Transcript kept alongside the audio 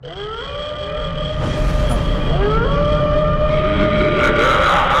If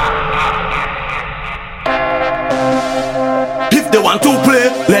they want to play,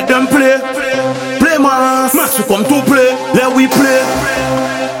 let them play. Play mass, to come to play, let we play.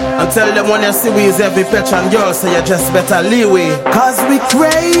 And tell them when you see we is every pitch and girl, so you just better leeway. Cause we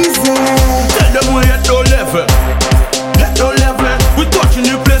crazy. Tell them we at no level. At no level. We touching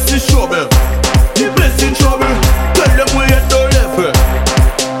the place in trouble. The place in trouble. Tell them we at no level.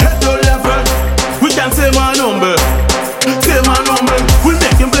 At no level. We can say my number. Say my number. We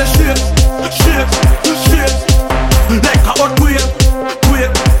make him play shit. Shit. Shit. Like a hot wave. Wait.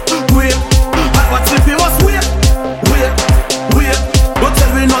 Wait. And what's if he must wait. Wait. Wait. Don't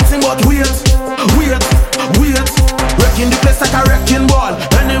tell me nothing but wait. Wait. Wait. Wrecking the place like a wrecking ball.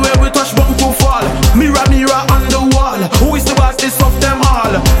 Anywhere we touch bound to fall. Mirror, mirror on the wall. Who is the baddest of them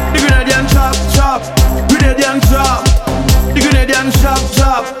all? The Grenadian chop, chop. Grenadian chop. The Grenadian chop,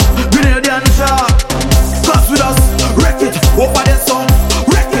 chop. Grenadian chop. Cause with us, wreck it. Over there so.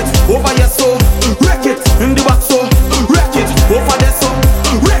 Wreck it. Over here so. Wreck it. In the back so. Wreck it. Over there so.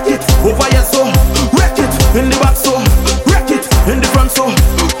 Wreck it. Over here so. Wreck it. In the back so. Wreck it. In the front so.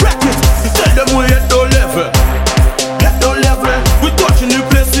 Wreck it. Tell them we at no level. At no level. We touching the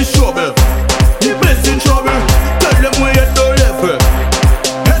place in trouble. The place in trouble. Tell them we at no level.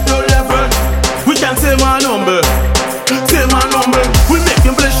 At no level. We can say my number. Say my number. We make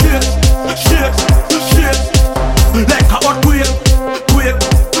him play shit. Shit. Shit. Like a hot wave. Wait.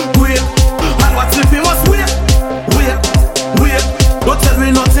 Wait. And what's if he must wait. Wait. Wait. Don't tell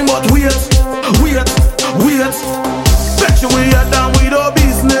me nothing but wait. Wait. Wait. Bet you we are done with our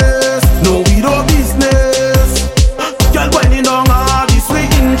business. No, we don't business. Girl winding down all this we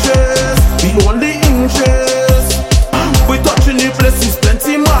interest. We only interest. We touching the places,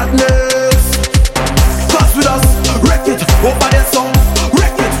 plenty madness. Cause with us, wreck it, over there so.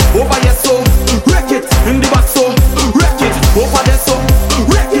 Wreck it, over here so. Wreck it, in the back so. Wreck it, over there so.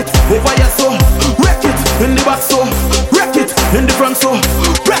 Wreck it, over here so. Wreck it, in the back so. Wreck it, in the front so.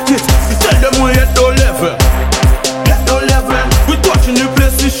 Wreck it, tell them we at no level. At no level, we touching the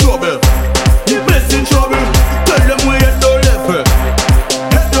place in trouble. The place in trouble, tell them we at no level.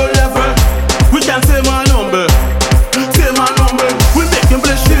 At no level, we can say my number. Say my number, we make him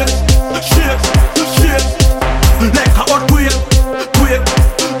play shit. Shit, shit. Like a hot wave. Wait,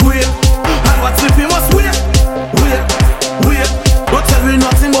 wait. And what's if he must wait. Wait, wait. Don't tell me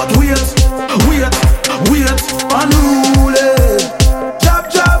nothing but wait. Wait, wait. Unruly. Jab,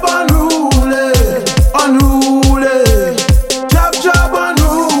 jab, unruly. Unruly. Jab, jab,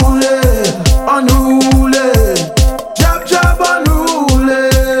 unruly. Unruly. Jab, jab, unruly.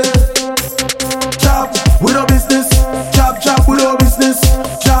 Jab, with no business. Jab, jab, with no business.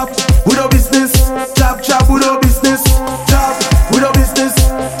 Jab, with no business. Jab, jab, with no business. Jab, with no business.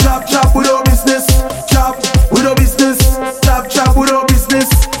 Jab, jab, with no business. Jab, with no business. Jab, jab, with no business.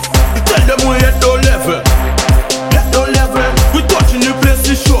 Tell them we at no level. At no level. We touching the place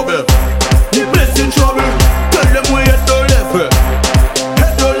in trouble. The place in trouble. Tell them we at no level.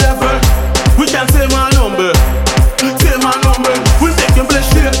 At no level. We can say my number. Say my number. We make him play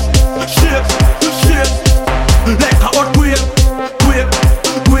shit. Shit. Shit. Like a hot wave. Wait.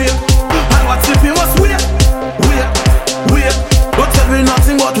 Wait. And what's if he must wait. Wait. Wait. Don't tell me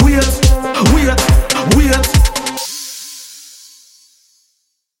nothing but wait. Wait. Wait.